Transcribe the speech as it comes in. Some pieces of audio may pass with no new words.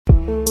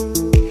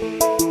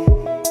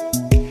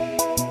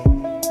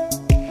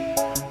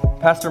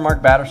Pastor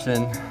Mark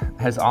Batterson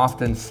has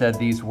often said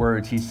these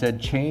words. He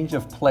said, change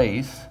of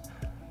place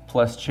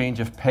plus change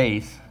of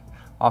pace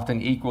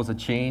often equals a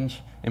change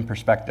in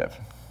perspective.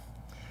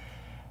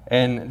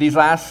 And these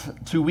last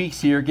 2 weeks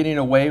here, getting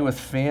away with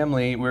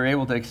family, we were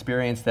able to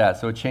experience that.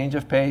 So a change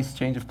of pace,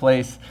 change of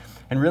place,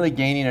 and really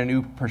gaining a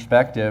new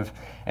perspective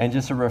and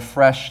just a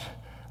refreshed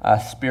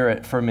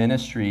spirit for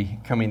ministry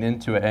coming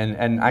into it.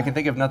 And I can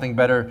think of nothing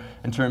better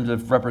in terms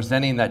of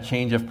representing that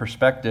change of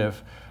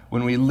perspective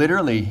when we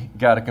literally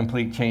got a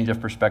complete change of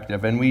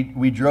perspective. And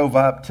we drove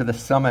up to the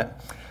summit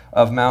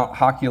of Mount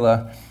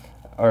Hakula,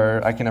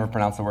 or I can never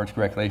pronounce the words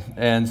correctly.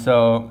 And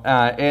so,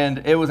 and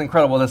it was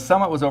incredible. The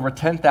summit was over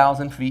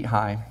 10,000 feet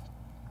high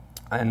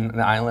on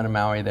the island of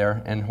Maui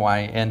there in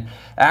Hawaii. And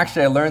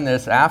actually I learned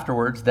this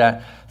afterwards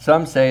that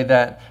some say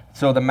that,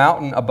 so the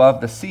mountain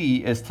above the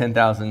sea is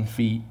 10,000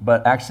 feet,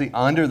 but actually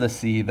under the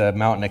sea, the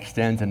mountain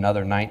extends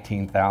another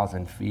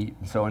 19,000 feet.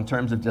 And so in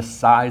terms of just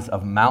size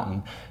of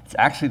mountain, it's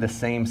actually the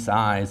same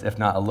size, if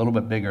not a little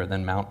bit bigger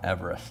than Mount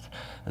Everest.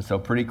 And so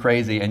pretty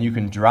crazy, and you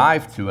can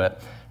drive to it,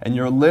 and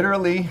you're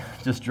literally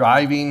just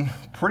driving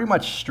pretty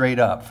much straight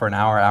up for an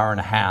hour, hour and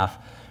a half,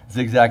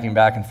 zigzagging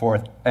back and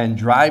forth, and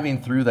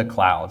driving through the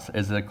clouds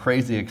is a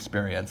crazy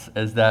experience,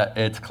 is that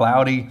it's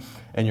cloudy,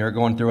 and you're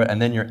going through it,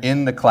 and then you're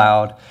in the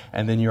cloud,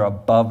 and then you're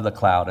above the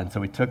cloud. And so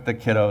we took the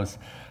kiddos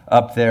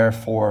up there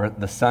for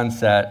the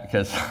sunset,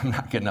 because I'm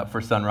not getting up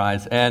for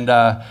sunrise, and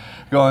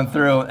going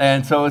through.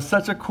 And so it's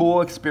such a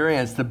cool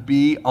experience to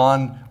be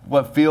on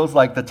what feels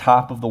like the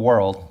top of the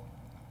world,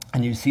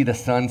 and you see the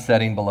sun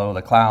setting below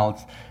the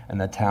clouds and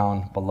the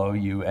town below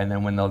you. And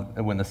then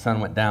when the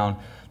sun went down,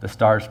 the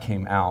stars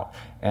came out.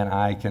 And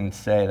I can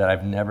say that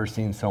I've never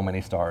seen so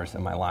many stars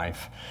in my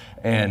life.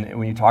 And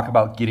when you talk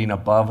about getting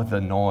above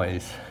the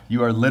noise,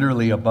 you are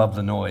literally above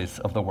the noise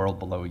of the world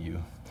below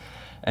you.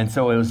 And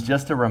so it was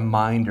just a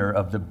reminder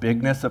of the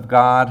bigness of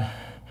God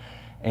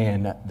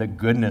and the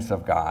goodness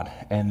of God.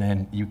 And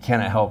then you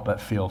cannot help but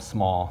feel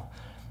small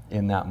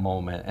in that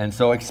moment. And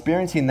so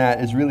experiencing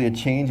that is really a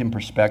change in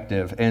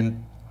perspective.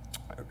 And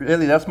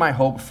really, that's my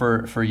hope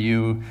for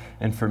you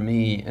and for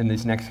me in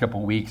these next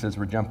couple weeks as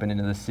we're jumping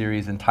into this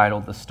series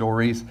entitled The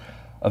Stories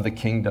of the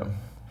Kingdom.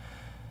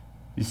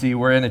 You see,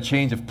 we're in a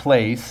change of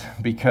place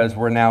because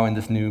we're now in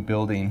this new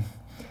building.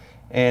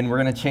 And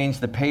we're going to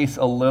change the pace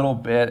a little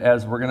bit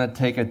as we're going to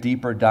take a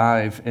deeper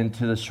dive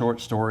into the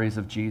short stories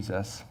of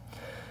Jesus.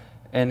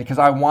 And because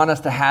I want us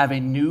to have a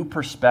new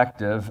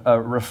perspective,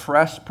 a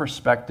refreshed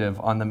perspective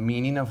on the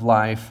meaning of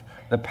life,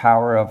 the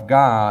power of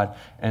God,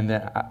 and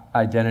the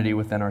identity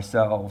within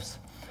ourselves.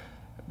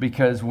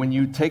 Because when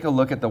you take a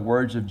look at the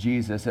words of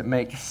Jesus, it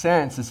makes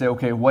sense to say,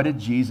 okay, what did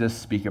Jesus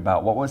speak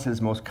about? What was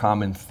his most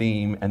common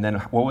theme? And then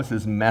what was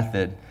his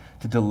method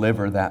to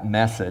deliver that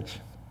message?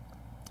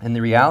 And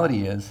the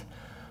reality is,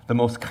 the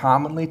most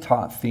commonly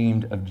taught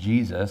theme of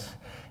Jesus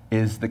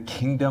is the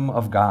kingdom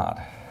of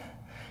God.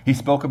 He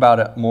spoke about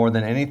it more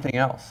than anything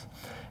else.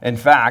 In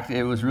fact,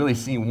 it was really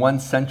seen one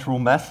central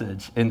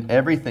message in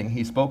everything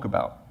he spoke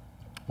about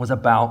was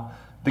about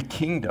the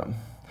kingdom.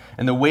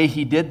 And the way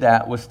he did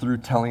that was through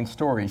telling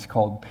stories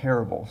called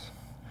parables.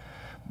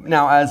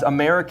 Now, as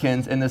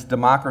Americans in this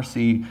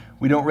democracy,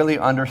 we don't really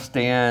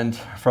understand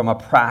from a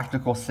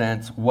practical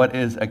sense what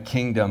is a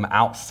kingdom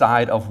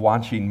outside of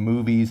watching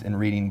movies and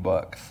reading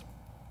books.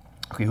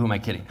 Okay, who am I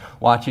kidding?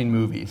 Watching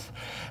movies.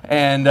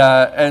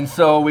 And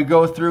so we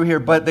go through here,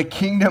 but the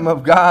kingdom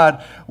of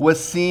God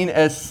was seen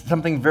as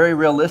something very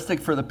realistic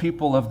for the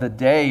people of the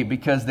day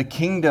because the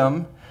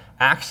kingdom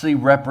actually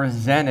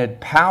represented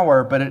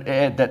power, but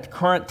at that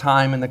current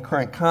time, in the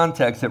current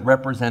context, it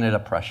represented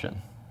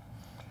oppression.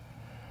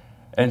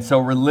 And so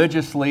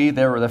religiously,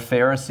 there were the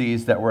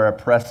Pharisees that were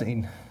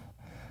oppressing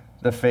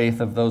the faith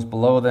of those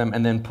below them,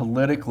 and then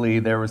politically,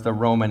 there was the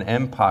Roman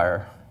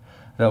Empire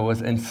that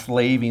was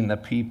enslaving the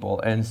people.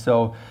 And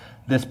so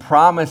this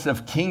promise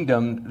of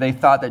kingdom, they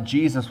thought that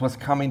Jesus was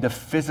coming to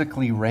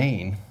physically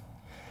reign,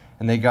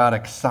 and they got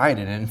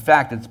excited. And in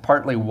fact, it's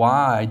partly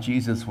why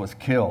Jesus was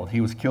killed.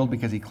 He was killed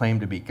because he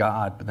claimed to be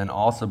God, but then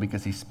also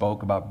because he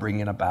spoke about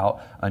bringing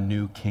about a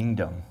new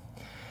kingdom.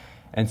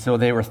 And so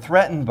they were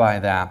threatened by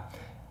that.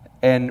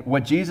 And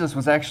what Jesus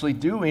was actually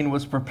doing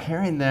was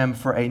preparing them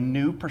for a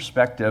new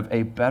perspective,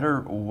 a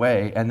better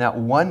way, and that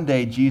one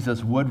day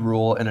Jesus would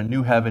rule in a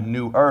new heaven,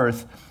 new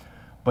earth,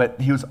 but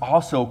he was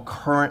also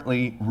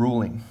currently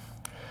ruling.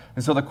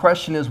 And so the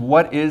question is,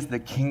 what is the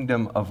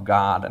kingdom of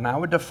God? And I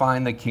would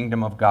define the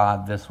kingdom of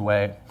God this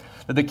way,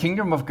 that the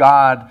kingdom of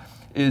God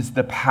is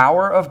the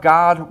power of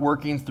God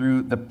working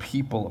through the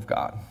people of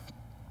God.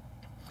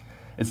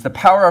 It's the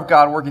power of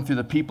God working through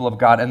the people of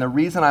God. And the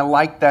reason I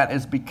like that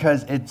is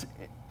because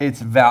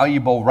it's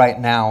valuable right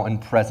now in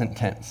present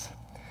tense.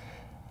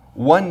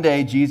 One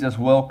day Jesus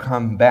will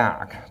come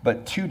back,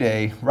 but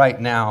today, right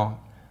now,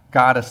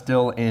 God is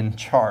still in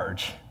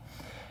charge.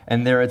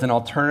 And there is an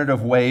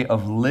alternative way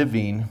of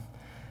living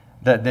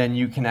that then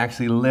you can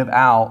actually live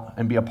out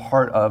and be a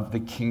part of the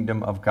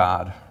kingdom of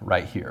God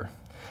right here.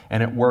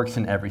 And it works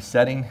in every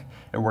setting.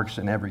 It works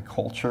in every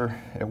culture.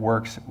 It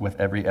works with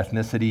every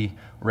ethnicity,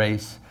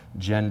 race,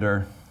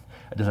 gender.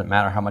 It doesn't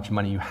matter how much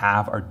money you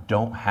have or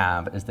don't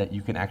have, is that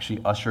you can actually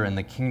usher in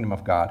the kingdom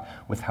of God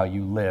with how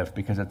you live,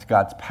 because it's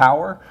God's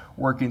power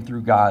working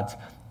through God's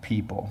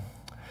people.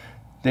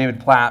 David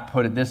Platt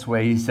put it this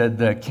way. He said,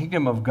 the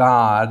kingdom of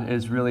God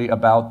is really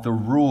about the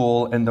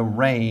rule and the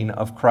reign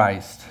of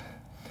Christ.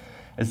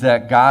 Is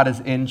that God is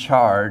in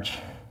charge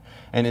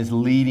and is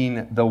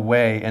leading the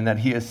way, and that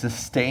he is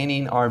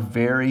sustaining our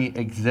very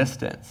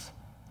existence.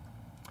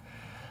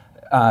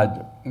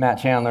 Matt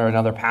Chandler,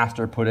 another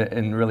pastor, put it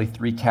in really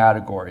 3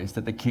 categories,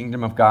 that the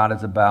kingdom of God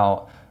is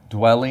about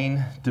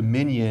dwelling,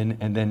 dominion,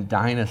 and then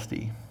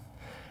dynasty.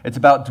 It's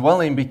about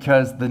dwelling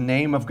because the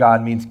name of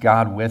God means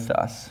God with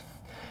us.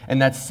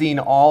 And that's seen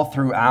all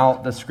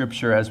throughout the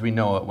scripture as we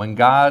know it. When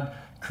God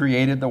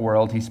created the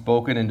world, he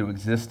spoke it into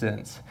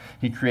existence.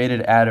 He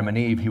created Adam and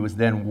Eve. He was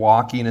then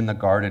walking in the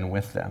garden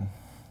with them.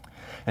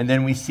 And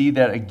then we see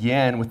that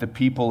again with the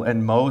people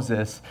and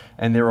Moses,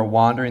 and they were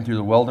wandering through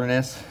the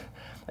wilderness,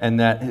 and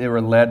that they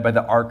were led by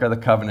the Ark of the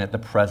Covenant, the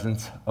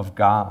presence of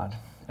God.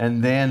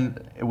 And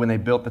then when they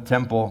built the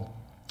temple,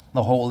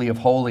 the Holy of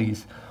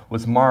Holies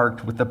was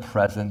marked with the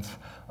presence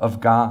of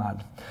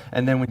God.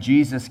 And then when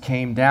Jesus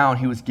came down,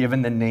 he was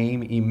given the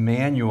name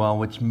Emmanuel,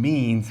 which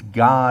means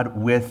God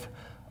with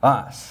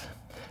us.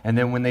 And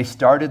then when they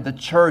started the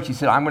church, he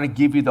said, I'm going to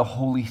give you the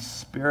Holy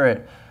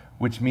Spirit,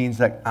 which means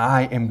that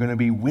I am going to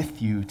be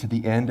with you to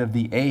the end of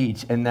the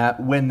age. And that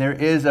when there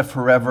is a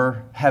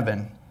forever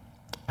heaven,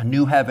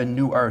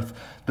 new earth,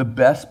 the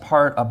best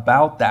part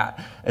about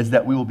that is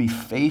that we will be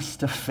face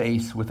to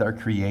face with our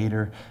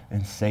Creator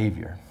and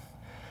Savior.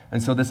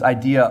 And so this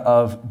idea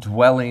of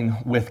dwelling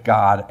with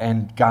God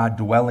and God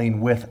dwelling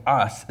with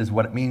us is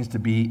what it means to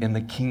be in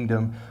the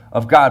kingdom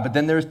of God. But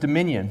then there's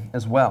dominion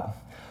as well.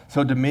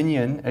 So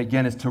dominion,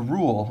 again, is to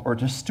rule or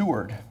to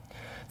steward.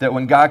 That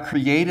when God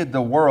created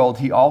the world,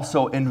 he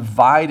also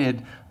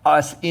invited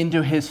us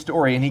into his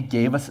story, and he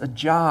gave us a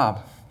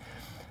job.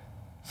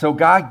 So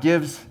God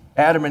gives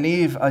Adam and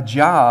Eve a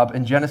job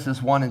in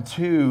Genesis 1 and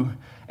 2,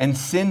 and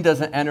sin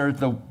doesn't enter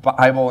the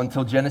Bible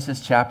until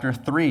Genesis chapter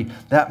 3.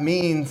 That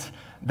means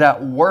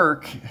that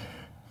work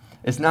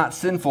is not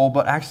sinful,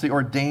 but actually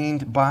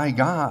ordained by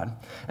God.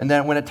 And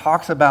then when it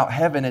talks about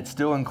heaven, it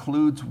still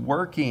includes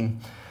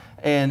working.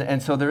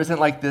 And so there isn't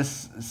like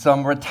this,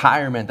 some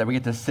retirement that we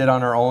get to sit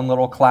on our own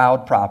little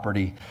cloud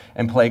property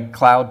and play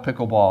cloud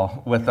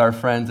pickleball with our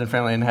friends and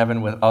family in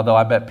heaven. Although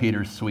I bet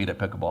Peter's sweet at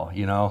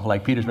pickleball,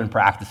 like Peter's been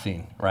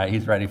practicing, right?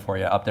 He's ready for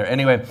you up there.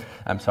 Anyway,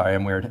 I'm sorry,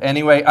 I'm weird.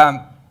 Anyway,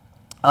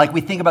 like we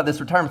think about this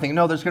retirement thing.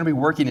 No, there's going to be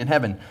working in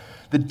heaven.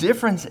 The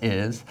difference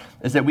is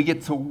that we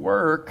get to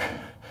work,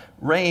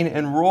 reign,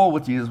 and rule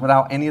with Jesus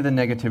without any of the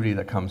negativity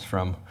that comes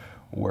from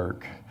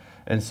work.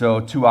 And so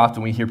too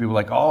often we hear people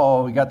like,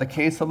 oh, we got the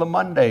case of the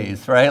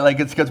Mondays, right?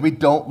 Like it's because we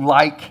don't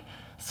like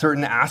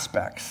certain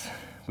aspects.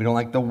 We don't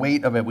like the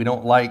weight of it. We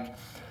don't like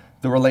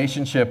the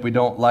relationship. We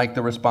don't like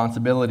the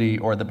responsibility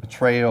or the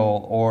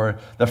betrayal or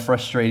the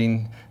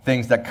frustrating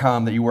things that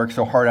come that you work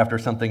so hard after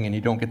something and you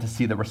don't get to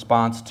see the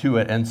response to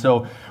it. And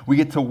so we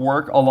get to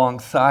work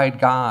alongside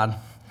God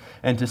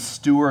and to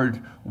steward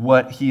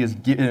what he has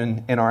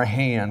given in our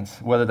hands,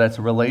 whether that's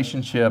a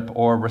relationship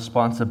or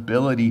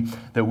responsibility,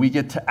 that we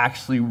get to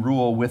actually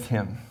rule with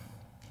him.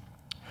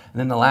 And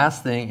then the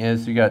last thing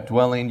is you got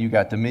dwelling, you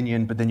got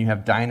dominion, but then you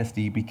have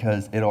dynasty,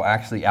 because it'll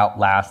actually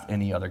outlast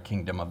any other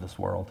kingdom of this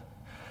world.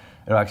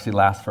 It'll actually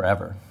last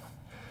forever.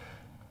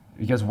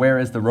 Because where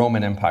is the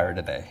Roman Empire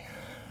today?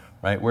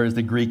 Right? Where is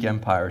the Greek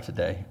Empire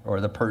today, or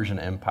the Persian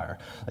Empire?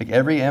 Like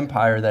every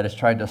empire that has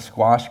tried to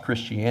squash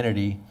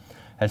Christianity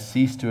has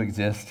ceased to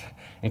exist,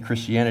 and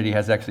Christianity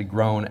has actually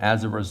grown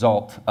as a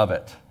result of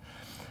it.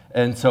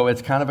 And so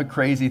it's kind of a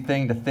crazy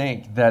thing to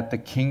think that the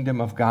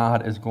kingdom of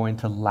God is going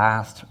to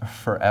last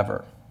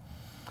forever.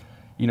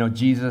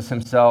 Jesus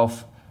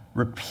himself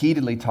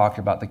repeatedly talked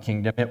about the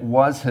kingdom. It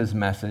was his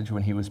message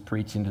when he was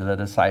preaching to the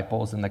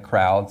disciples and the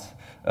crowds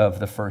of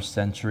the first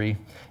century.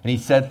 And he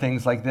said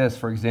things like this,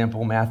 for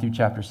example, Matthew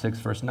chapter 6,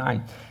 verse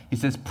 9. He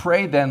says,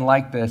 pray then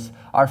like this,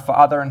 our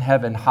Father in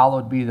heaven,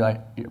 hallowed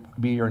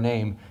be your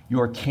name,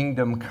 your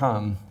kingdom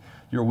come,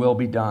 your will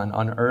be done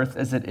on earth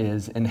as it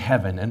is in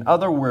heaven. In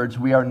other words,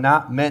 we are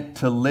not meant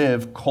to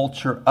live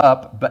culture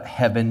up, but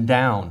heaven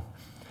down.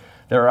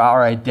 There are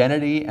our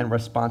identity and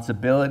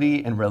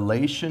responsibility and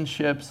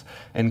relationships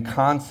and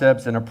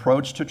concepts and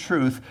approach to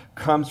truth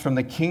comes from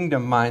the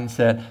kingdom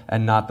mindset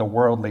and not the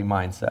worldly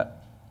mindset.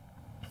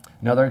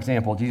 Another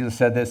example, Jesus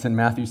said this in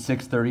Matthew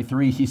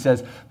 6:33. He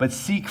says, but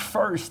seek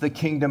first the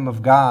kingdom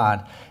of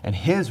God and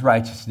his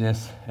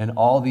righteousness, and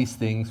all these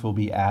things will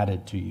be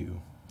added to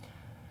you.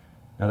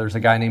 Now there's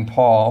a guy named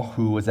Paul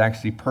who was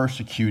actually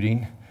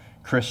persecuting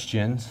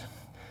Christians,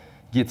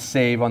 gets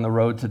saved on the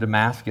road to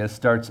Damascus,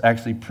 starts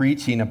actually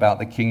preaching about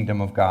the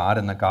kingdom of God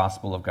and the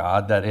gospel of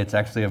God, that it's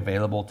actually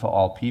available to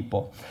all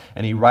people.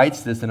 And he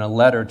writes this in a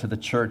letter to the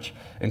church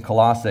in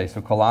Colossae.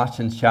 So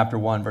Colossians chapter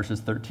 1, verses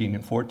 13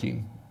 and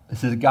 14. It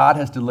says, God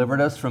has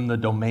delivered us from the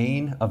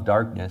domain of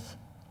darkness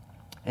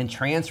and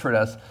transferred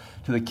us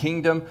to the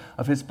kingdom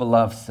of his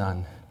beloved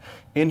Son,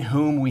 in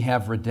whom we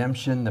have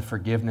redemption, the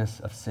forgiveness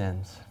of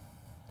sins.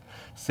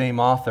 Same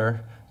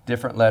author,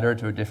 different letter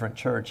to a different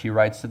church. He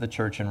writes to the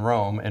church in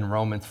Rome in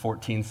Romans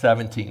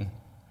 14:17.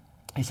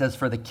 He says,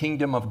 for the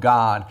kingdom of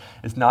God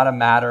is not a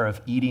matter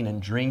of eating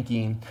and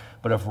drinking,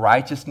 but of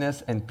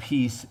righteousness and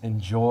peace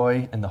and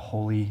joy in the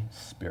Holy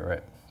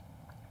Spirit.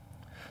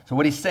 So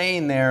what he's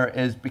saying there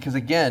is, because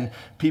again,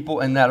 people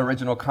in that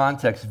original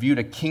context viewed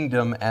a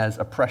kingdom as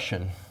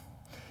oppression.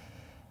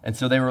 And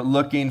so they were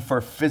looking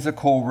for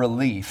physical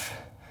relief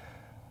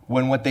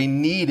when what they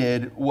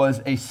needed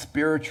was a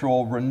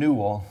spiritual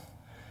renewal.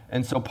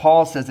 And so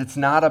Paul says it's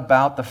not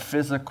about the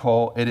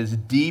physical, it is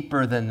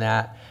deeper than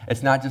that.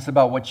 It's not just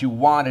about what you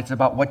want, it's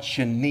about what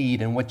you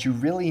need. And what you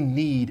really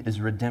need is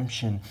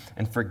redemption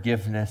and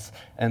forgiveness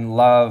and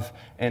love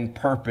and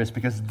purpose,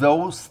 because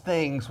those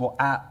things will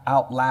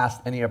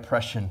outlast any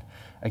oppression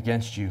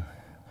against you.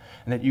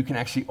 And that you can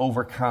actually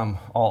overcome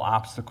all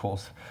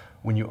obstacles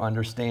when you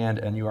understand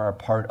and you are a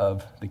part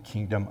of the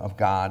kingdom of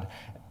God.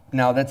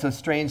 Now, that's a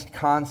strange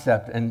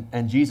concept,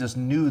 and Jesus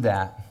knew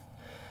that.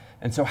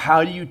 And so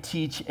how do you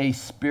teach a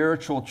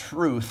spiritual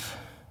truth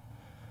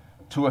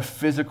to a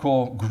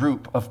physical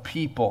group of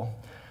people?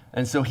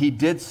 And so he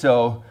did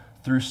so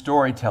through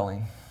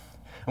storytelling.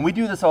 And we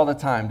do this all the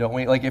time, don't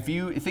we? Like if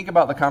you think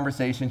about the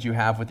conversations you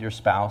have with your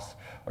spouse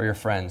or your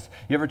friends,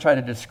 you ever try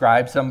to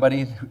describe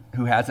somebody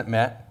who hasn't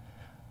met?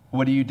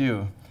 What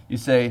do? You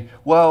say,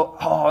 well,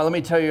 let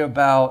me tell you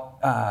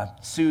about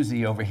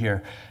Susie over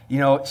here. You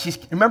know,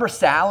 remember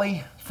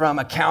Sally from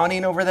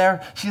accounting over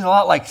there? She's a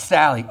lot like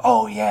Sally.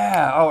 Oh,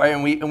 yeah. Oh,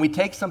 and we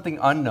take something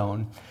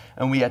unknown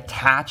and we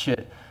attach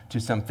it to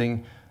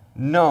something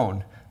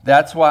known.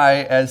 That's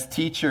why as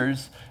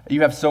teachers,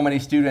 you have so many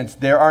students.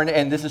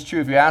 And this is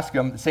true if you ask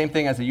them, the same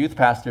thing as a youth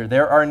pastor,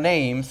 there are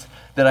names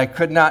that I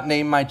could not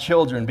name my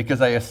children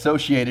because I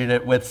associated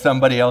it with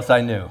somebody else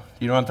I knew.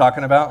 You know what I'm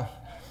talking about?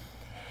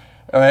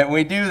 All right,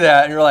 we do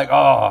that, and you're like,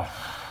 I'm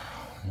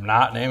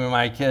not naming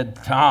my kid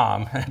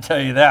Tom, I tell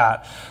you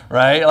that,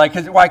 right?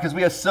 Why? Because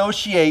we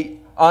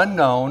associate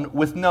unknown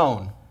with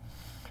known.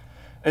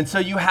 And so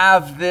you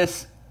have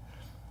this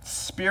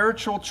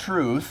spiritual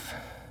truth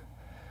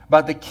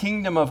about the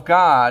kingdom of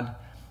God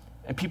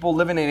and people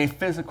living in a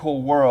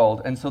physical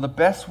world. And so the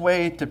best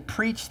way to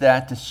preach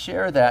that, to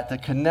share that, to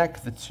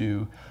connect the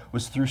two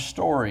was through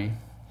story.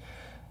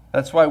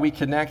 That's why we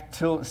connect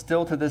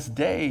still to this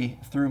day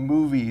through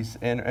movies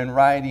and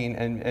writing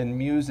and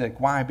music.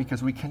 Why?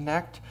 Because we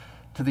connect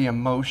to the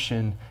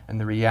emotion and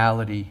the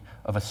reality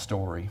of a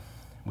story.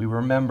 We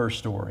remember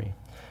story.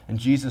 And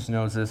Jesus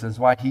knows this. Is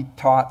why he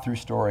taught through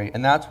story.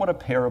 And that's what a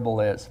parable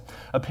is.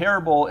 A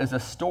parable is a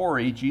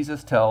story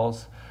Jesus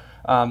tells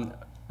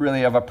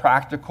really of a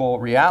practical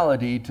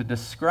reality to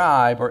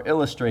describe or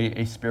illustrate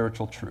a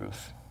spiritual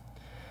truth.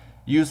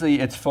 Usually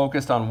it's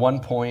focused on one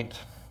point.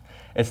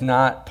 It's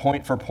not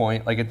point for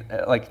point.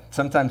 Like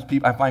sometimes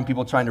I find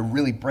people trying to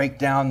really break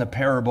down the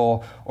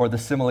parable or the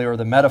simile or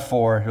the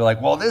metaphor. You're like,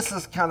 well, this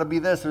is kind of be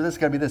this or this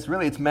got to be this.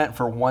 Really, it's meant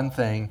for one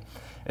thing.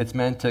 It's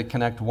meant to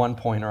connect one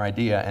point or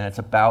idea, and it's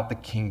about the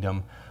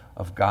kingdom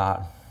of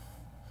God.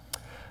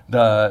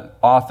 The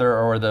author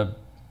or the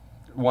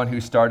one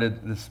who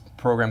started this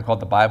program called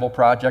the Bible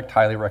Project,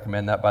 highly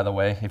recommend that, by the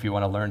way. If you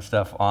want to learn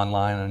stuff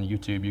online on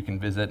YouTube, you can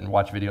visit and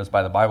watch videos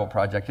by the Bible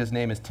Project. His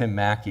name is Tim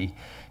Mackey.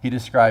 He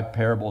described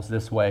parables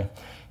this way.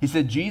 He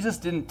said, Jesus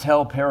didn't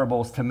tell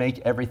parables to make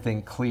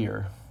everything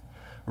clear.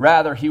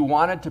 Rather, he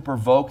wanted to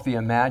provoke the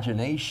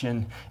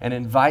imagination and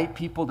invite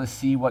people to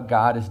see what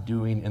God is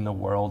doing in the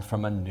world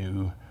from a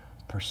new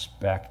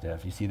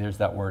perspective. You see, there's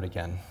that word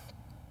again.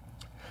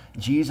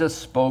 Jesus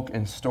spoke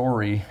in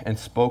story and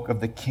spoke of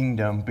the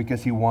kingdom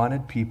because he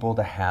wanted people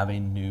to have a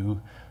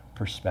new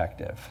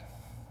perspective.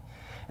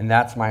 And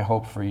that's my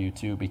hope for you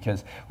too,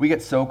 because we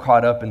get so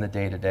caught up in the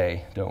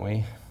day-to-day, don't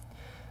we?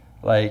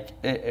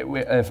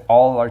 If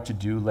all our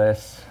to-do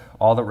lists,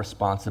 all the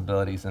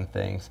responsibilities and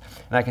things.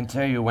 And I can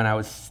tell you, when I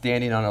was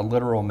standing on a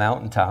literal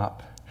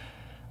mountaintop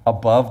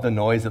above the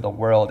noise of the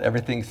world,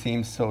 everything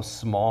seems so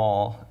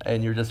small,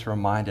 and you're just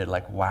reminded,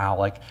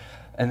 wow,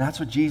 and that's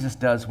what Jesus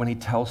does when he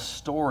tells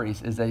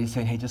stories, is that he's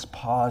saying, hey, just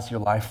pause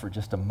your life for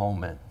just a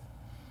moment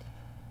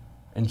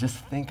and just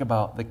think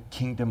about the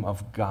kingdom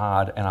of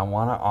God, and I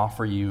want to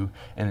offer you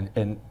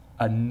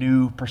a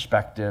new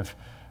perspective,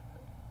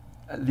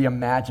 the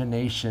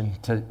imagination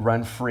to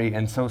run free.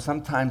 And so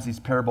sometimes these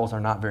parables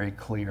are not very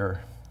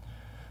clear,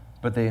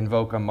 but they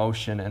invoke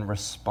emotion and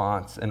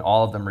response, and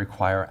all of them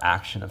require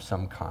action of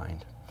some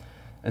kind.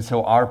 And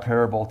so our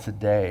parable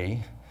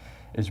today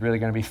is really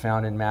going to be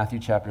found in Matthew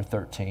chapter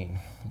 13,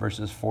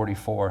 verses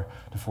 44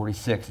 to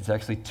 46. It's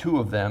actually two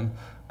of them,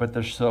 but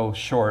they're so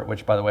short,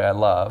 which, by the way, I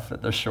love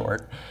that they're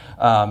short.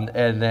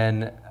 And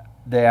then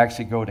they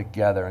actually go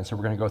together. And so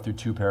we're going to go through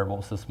two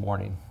parables this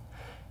morning.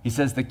 He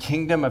says, the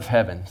kingdom of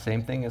heaven,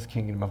 same thing as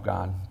kingdom of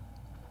God.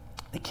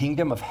 The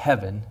kingdom of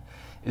heaven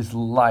is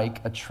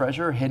like a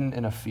treasure hidden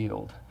in a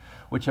field,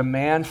 which a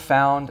man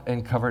found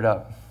and covered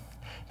up.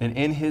 Then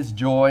in his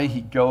joy,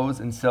 he goes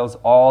and sells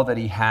all that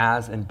he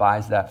has and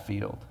buys that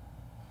field.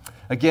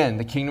 Again,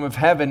 the kingdom of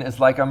heaven is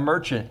like a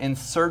merchant in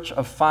search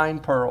of fine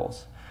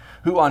pearls,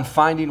 who on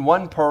finding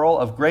one pearl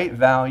of great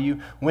value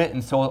went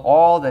and sold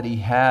all that he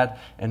had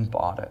and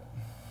bought it.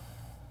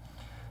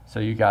 So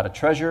you got a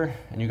treasure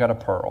and you got a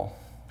pearl.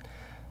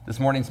 This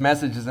morning's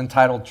message is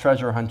entitled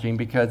Treasure Hunting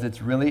because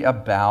it's really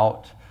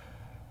about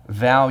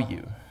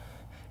value.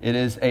 It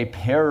is a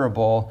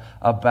parable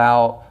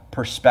about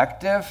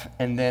perspective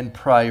and then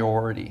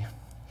priority.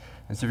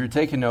 And so if you're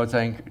taking notes,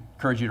 I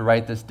encourage you to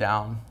write this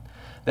down.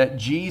 That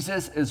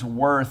Jesus is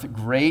worth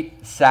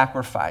great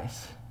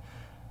sacrifice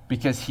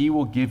because he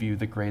will give you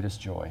the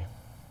greatest joy.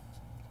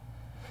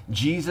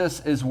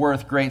 Jesus is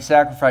worth great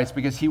sacrifice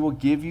because he will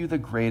give you the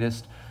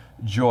greatest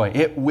joy.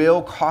 It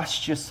will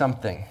cost you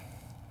something.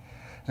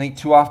 I think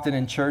too often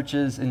in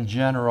churches in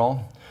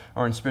general,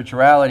 or in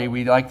spirituality,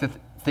 we like to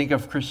think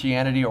of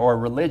Christianity or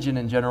religion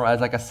in general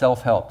as like a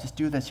self-help. Just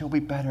do this, you'll be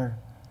better.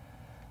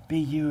 Be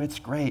you, it's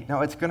great.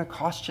 No, it's going to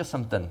cost you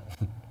something.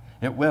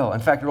 It will. In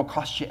fact, it will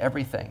cost you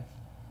everything.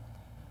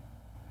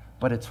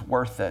 But it's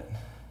worth it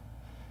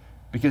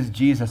because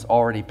Jesus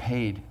already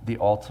paid the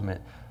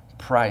ultimate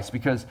price.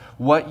 Because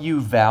what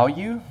you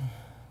value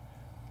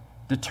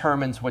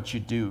determines what you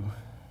do.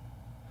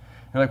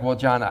 You're like, well,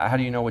 John, how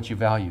do you know what you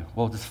value?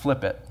 Well, just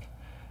flip it.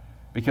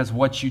 Because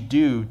what you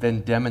do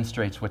then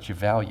demonstrates what you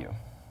value.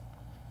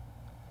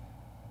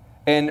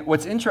 And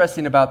what's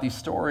interesting about these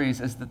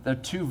stories is that they're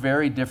two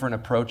very different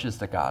approaches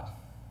to God.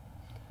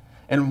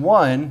 And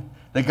one,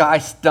 the guy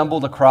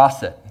stumbled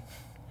across it.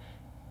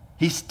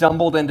 He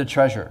stumbled into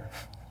treasure.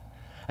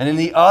 And in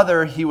the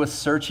other, he was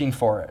searching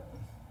for it.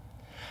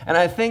 And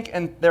I think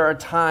there are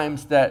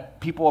times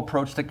that people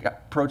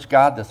approach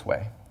God this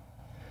way.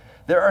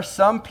 There are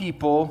some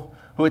people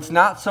who it's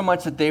not so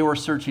much that they were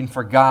searching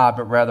for God,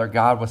 but rather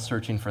God was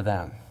searching for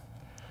them.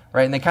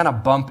 Right? And they kind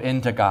of bump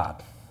into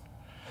God.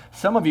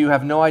 Some of you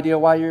have no idea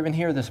why you're even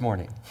here this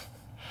morning.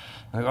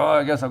 Like, oh,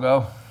 I guess I'll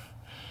go.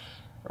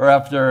 Or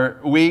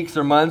after weeks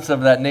or months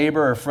of that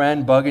neighbor or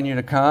friend bugging you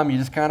to come, you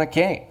just kind of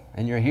came.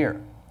 And you're here.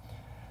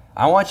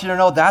 I want you to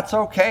know that's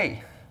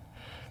okay.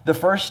 The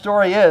first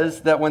story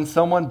is that when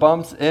someone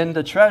bumps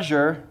into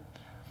treasure,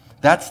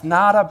 that's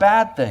not a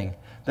bad thing.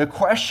 The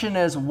question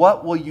is,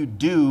 what will you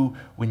do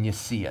when you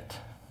see it?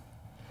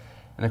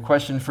 And the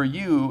question for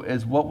you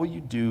is, what will you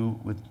do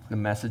with the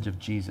message of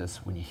Jesus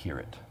when you hear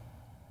it?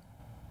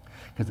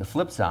 Because the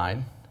flip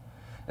side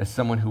is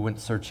someone who went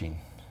searching.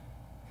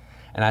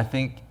 And I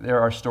think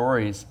there are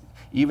stories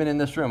even in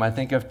this room. I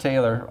think of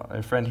Taylor,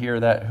 a friend here,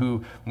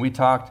 when we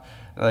talked,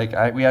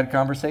 we had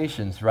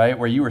conversations, right,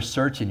 where you were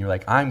searching. You're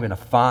like, I'm going to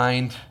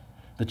find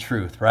the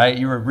truth, right?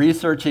 You were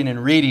researching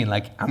and reading,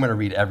 like, I'm going to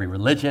read every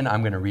religion.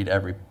 I'm going to read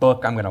every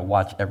book. I'm going to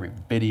watch every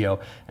video,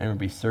 and I'm going to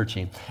be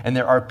searching. And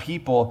there are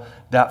people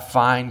that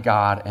find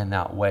God in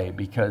that way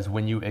because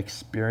when you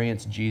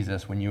experience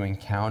Jesus, when you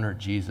encounter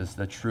Jesus,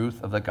 the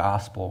truth of the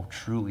gospel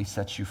truly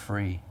sets you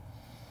free.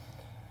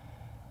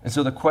 And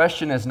so the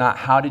question is not,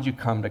 how did you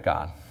come to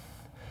God?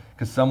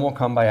 Because some will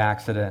come by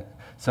accident.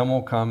 Some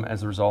will come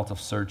as a result of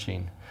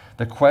searching.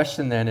 The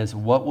question then is,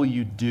 what will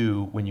you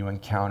do when you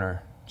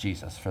encounter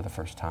Jesus for the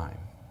first time?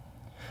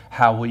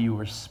 How will you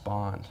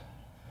respond?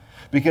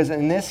 Because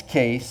in this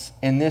case,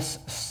 in this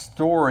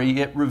story,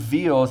 it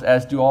reveals,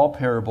 as do all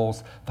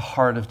parables, the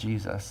heart of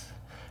Jesus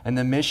and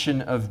the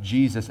mission of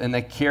Jesus and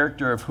the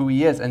character of who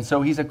he is. And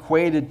so he's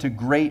equated to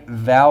great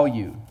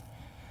value,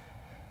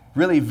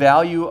 really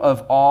value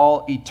of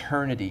all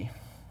eternity.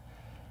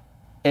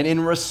 And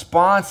in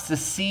response to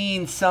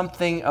seeing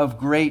something of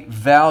great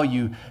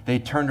value, they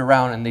turned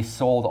around and they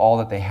sold all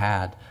that they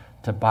had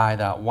to buy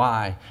that.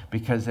 Why?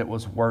 Because it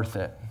was worth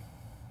it.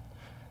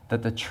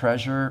 That the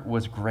treasure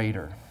was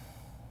greater.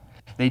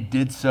 They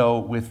did so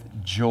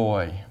with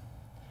joy.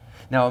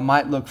 Now, it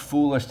might look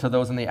foolish to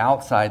those on the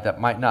outside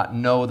that might not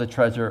know the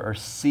treasure or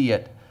see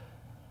it.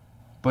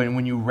 But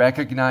when you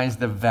recognize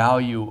the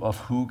value of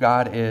who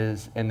God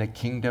is and the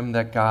kingdom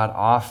that God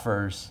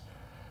offers,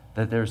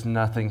 that there's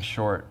nothing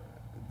short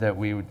that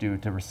we would do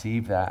to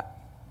receive that.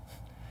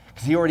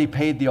 Because he already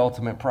paid the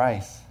ultimate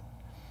price.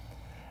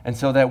 And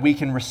so that we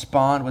can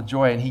respond with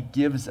joy, and he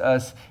gives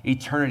us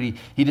eternity.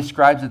 He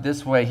describes it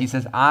this way. He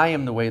says, I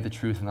am the way, the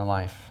truth, and the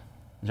life.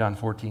 John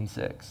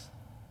 14:6.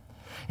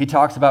 He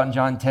talks about in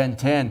John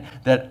 10:10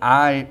 that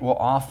I will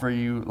offer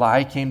you,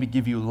 I came to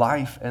give you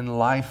life and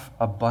life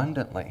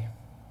abundantly.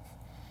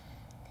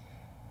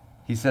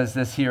 He says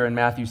this here in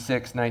Matthew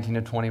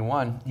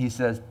 6:19-21. He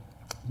says,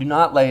 do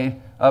not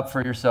lay up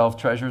for yourself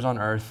treasures on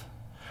earth,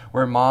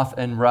 where moth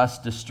and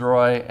rust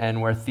destroy and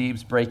where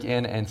thieves break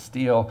in and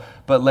steal,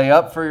 but lay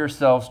up for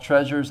yourselves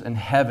treasures in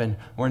heaven,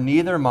 where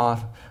neither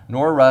moth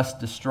nor rust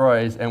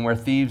destroys and where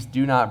thieves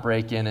do not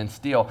break in and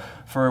steal.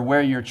 For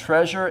where your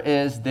treasure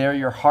is, there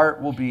your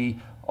heart will be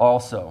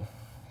also.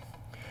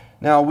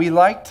 Now, we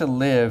like to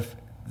live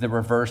the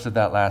reverse of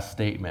that last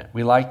statement.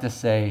 We like to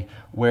say,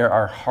 where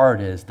our heart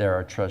is, there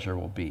our treasure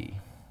will be.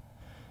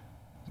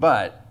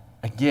 But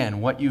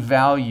Again, what you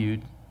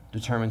value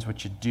determines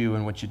what you do,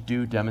 and what you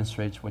do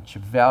demonstrates what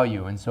you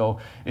value. And so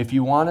if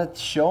you want to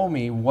show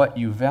me what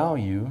you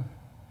value,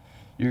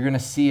 you're going to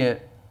see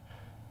it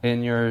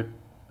in your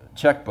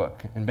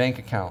checkbook and bank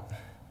account,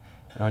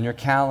 and on your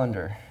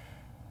calendar,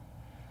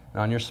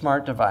 and on your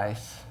smart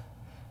device,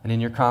 and in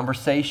your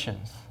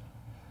conversations,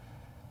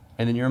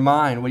 and in your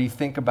mind. What do you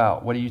think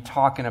about? What are you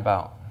talking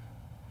about?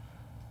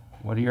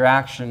 What do your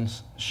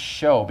actions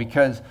show?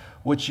 Because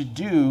what you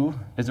do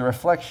is a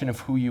reflection of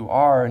who you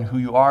are, and who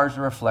you are is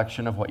a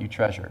reflection of what you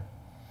treasure.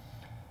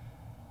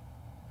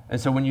 And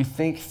so when you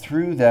think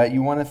through that,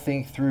 you want to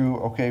think through,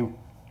 okay,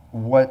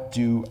 what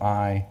do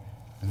I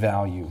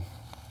value?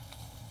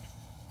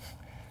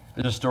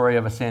 There's a story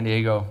of a San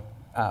Diego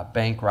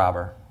bank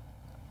robber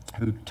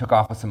who took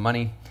off with some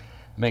money.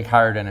 The bank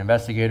hired an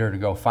investigator to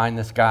go find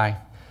this guy.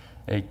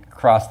 They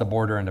crossed the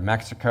border into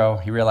Mexico.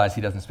 He realized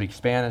he doesn't speak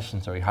Spanish,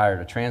 and so he hired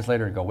a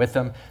translator to go with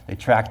him. They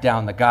track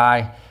down the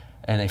guy,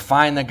 and they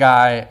find the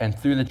guy, and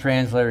through the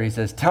translator, he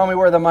says, "Tell me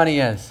where the money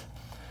is."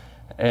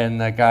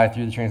 And the guy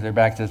through the translator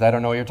back says, "I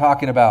don't know what you're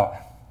talking about."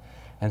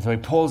 And so he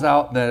pulls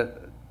out,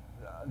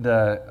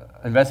 the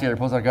investigator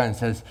pulls out a gun and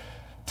says,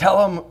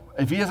 "Tell him,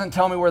 if he doesn't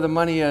tell me where the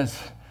money is,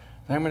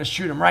 then I'm going to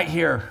shoot him right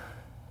here."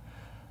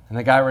 And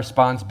the guy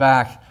responds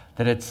back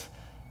that it's,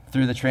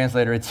 through the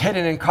translator, "It's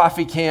hidden in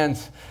coffee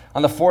cans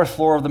on the 4th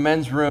floor of the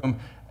men's room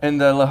in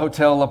the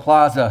Hotel La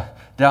Plaza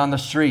down the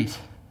street."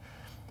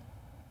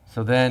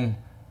 So then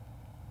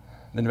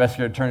the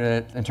investigator turned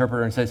to the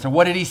interpreter and said, "So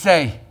what did he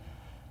say?"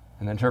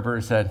 And the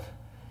interpreter said,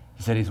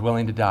 "He said he's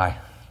willing to die."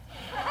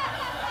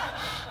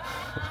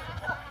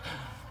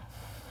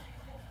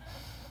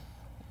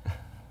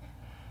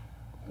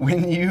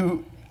 When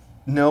you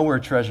know where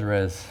treasure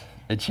is,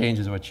 it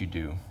changes what you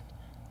do.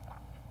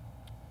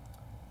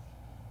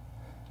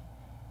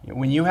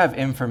 When you have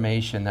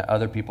information that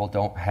other people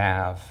don't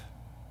have,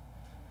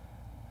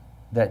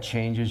 that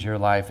changes your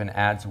life and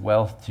adds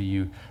wealth to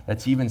you,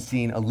 that's even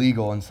seen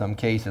illegal in some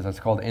cases. That's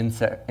called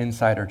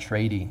insider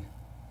trading.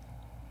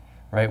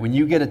 Right? When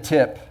you get a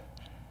tip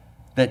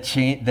that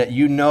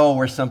you know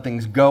where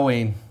something's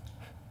going,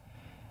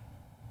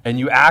 and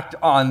you act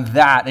on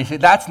that, they say,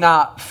 "That's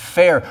not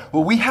fair."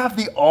 Well, we have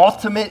the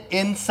ultimate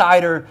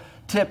insider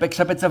tip,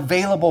 except it's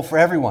available for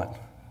everyone.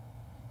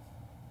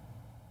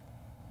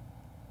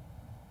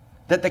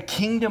 That the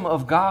kingdom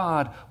of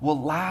God will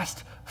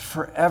last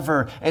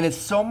forever. And it's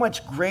so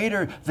much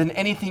greater than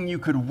anything you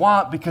could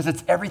want, because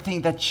it's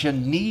everything that you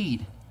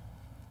need.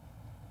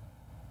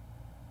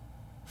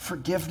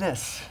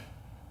 Forgiveness,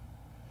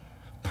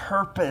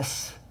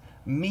 purpose,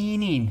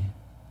 meaning,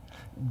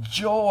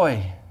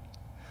 joy,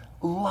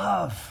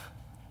 love,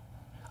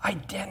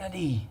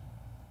 identity.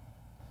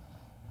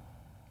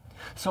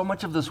 So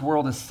much of this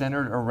world is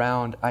centered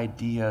around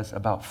ideas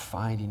about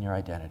finding your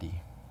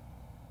identity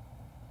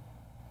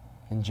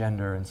in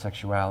gender and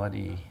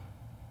sexuality,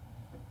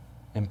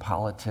 in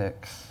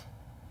politics,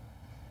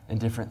 in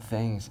different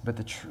things. But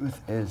the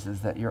truth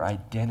is that your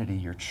identity,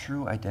 your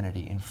true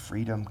identity in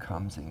freedom,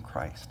 comes in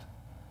Christ.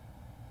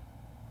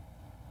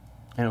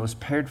 And it was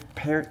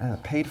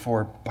paid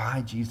for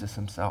by Jesus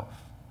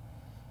himself.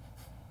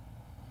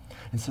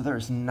 And so there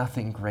is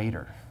nothing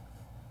greater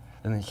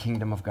than the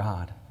kingdom of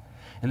God.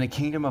 And the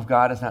kingdom of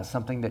God is not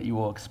something that you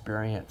will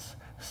experience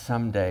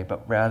someday,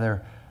 but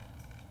rather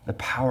the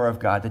power of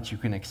God that you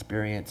can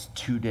experience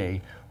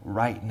today,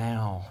 right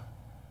now.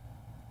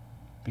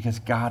 Because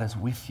God is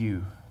with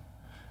you.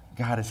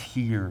 God is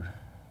here.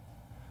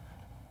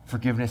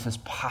 Forgiveness is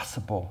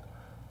possible.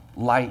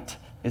 Light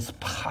is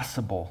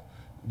possible.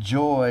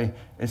 Joy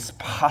is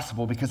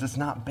possible, because it's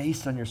not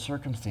based on your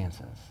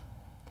circumstances.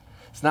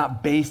 It's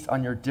not based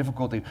on your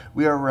difficulty.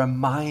 We are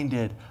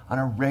reminded on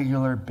a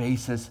regular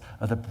basis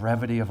of the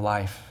brevity of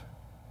life.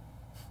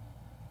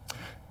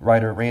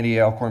 Writer Randy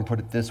Alcorn put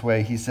it this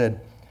way. He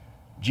said,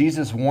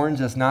 "Jesus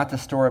warns us not to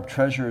store up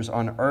treasures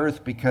on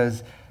earth,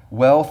 because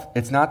wealth,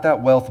 it's not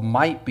that wealth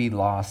might be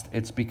lost,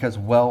 it's because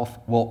wealth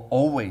will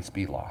always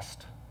be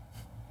lost.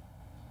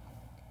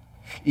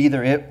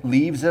 Either it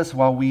leaves us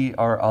while we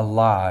are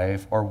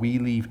alive, or we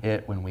leave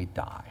it when we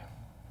die."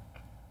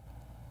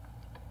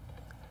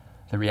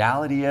 The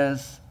reality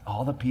is,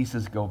 all the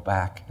pieces go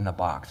back in the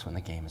box when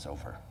the game is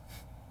over.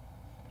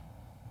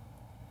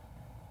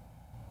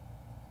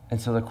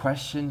 And so the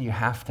question you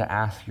have to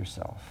ask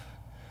yourself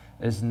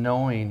is,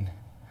 knowing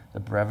the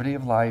brevity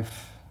of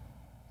life,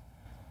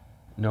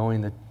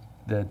 knowing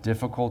the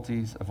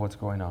difficulties of what's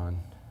going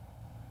on,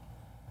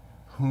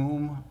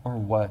 whom or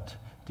what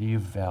do you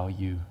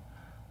value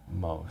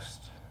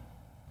most?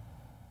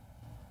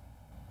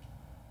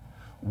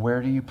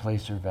 Where do you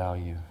place your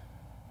value?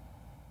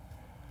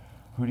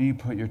 Who do you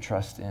put your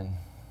trust in?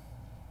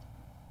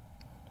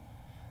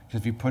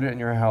 Because if you put it in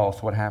your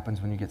health, what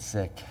happens when you get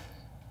sick?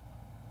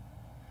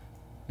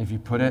 If you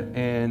put it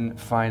in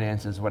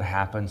finances, what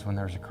happens when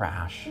there's a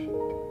crash?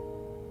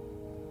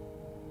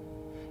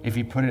 If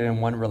you put it in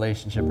one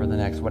relationship or the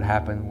next, what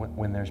happens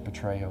when there's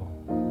betrayal?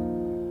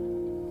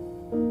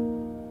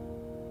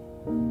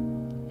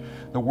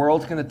 The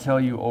world's going to tell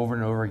you over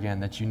and over again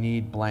that you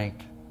need blank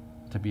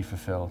to be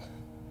fulfilled.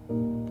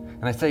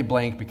 And I say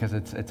blank because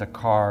it's a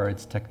car,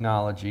 it's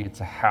technology, it's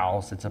a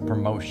house, it's a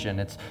promotion,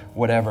 it's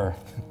whatever.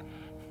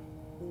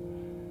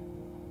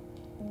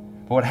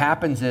 But what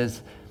happens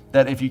is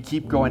that if you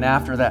keep going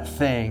after that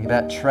thing,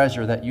 that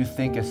treasure that you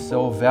think is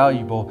so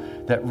valuable,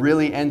 that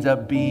really ends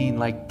up being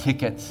like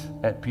tickets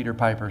at Peter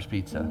Piper's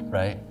Pizza,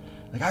 right?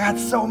 Like, I got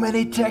so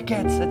many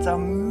tickets. It's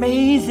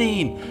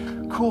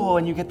amazing. Cool.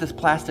 And you get this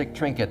plastic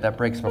trinket that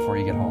breaks before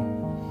you get home.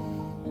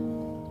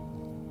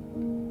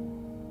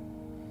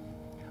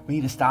 We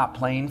need to stop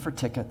playing for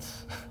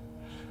tickets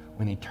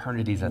when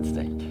eternity's at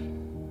stake.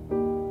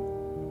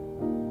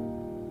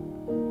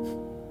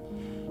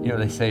 You know,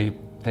 they say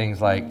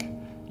things like,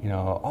 you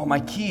know, oh, my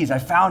keys, I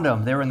found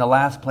them. They were in the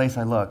last place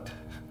I looked.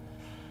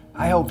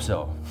 I hope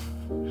so.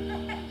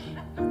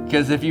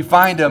 Because if you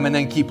find them and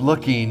then keep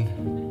looking,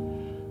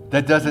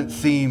 that doesn't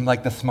seem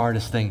like the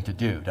smartest thing to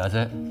do, does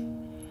it?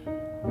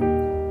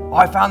 Oh,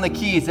 I found the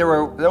keys. They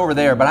were over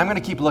there, but I'm going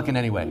to keep looking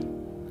anyway.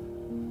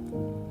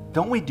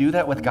 Don't we do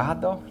that with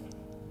God, though?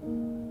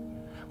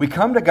 We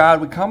come to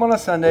God, we come on a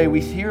Sunday, we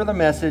hear the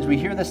message, we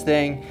hear this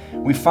thing,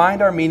 we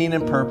find our meaning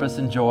and purpose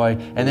and joy,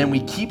 and then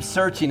we keep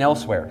searching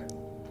elsewhere.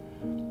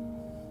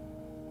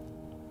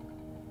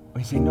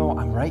 We say, no,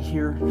 I'm right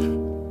here.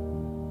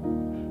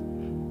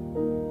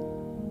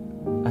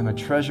 I'm a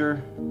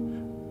treasure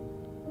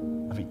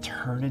of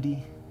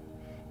eternity,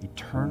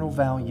 eternal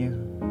value,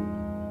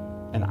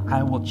 and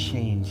I will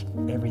change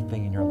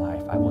everything in your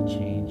life. I will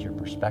change your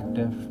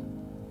perspective.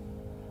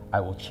 I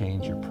will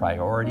change your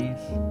priorities.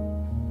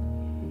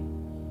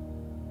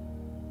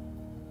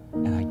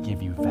 And I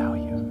give you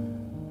value.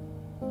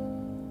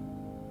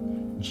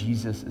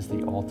 Jesus is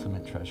the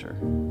ultimate treasure.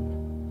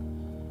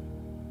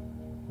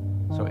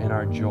 So in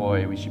our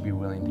joy, we should be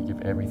willing to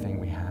give everything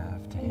we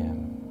have to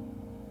him.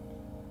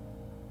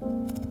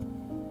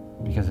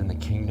 Because in the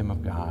kingdom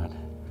of God,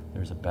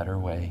 there's a better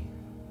way.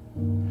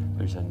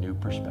 There's a new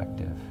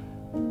perspective.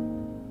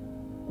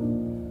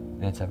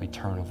 And it's of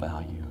eternal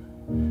value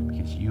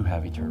because you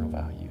have eternal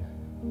value.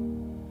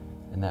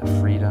 And that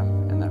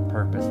freedom and that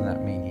purpose and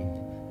that meaning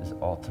is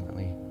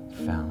ultimately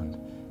found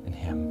in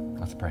him.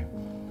 Let's pray.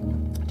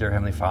 Dear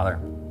Heavenly Father,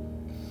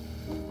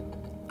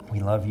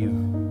 we love you.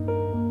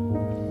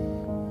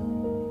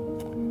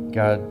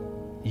 God,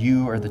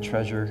 you are the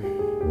treasure.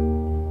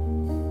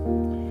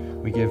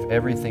 We give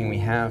everything we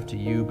have to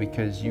you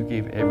because you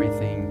gave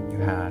everything you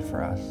had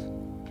for us.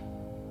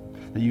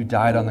 That you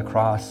died on the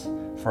cross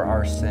for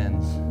our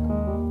sins.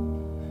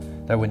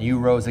 That when you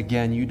rose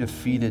again, you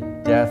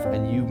defeated death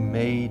and you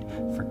made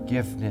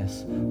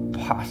forgiveness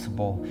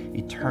possible,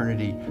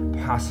 eternity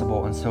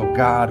possible. And so,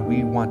 God,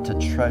 we want to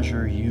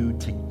treasure you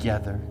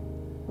together.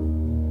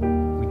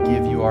 We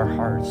give you our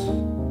hearts.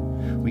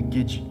 We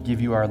give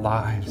you our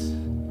lives.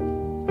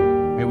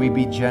 May we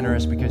be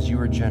generous because you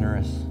are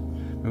generous.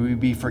 May we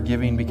be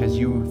forgiving because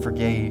you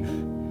forgave.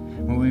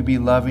 May we be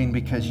loving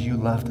because you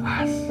loved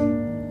us.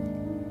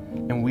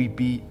 And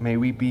may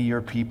we be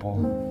your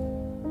people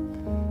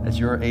as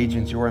your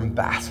agents, your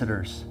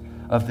ambassadors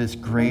of this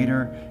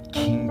greater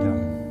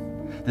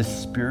kingdom, this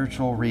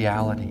spiritual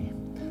reality,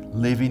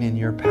 living in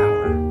your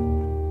power.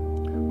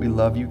 We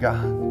love you,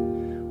 God.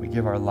 We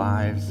give our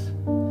lives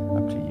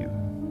up to you.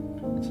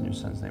 It's in your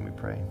Son's name we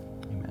pray.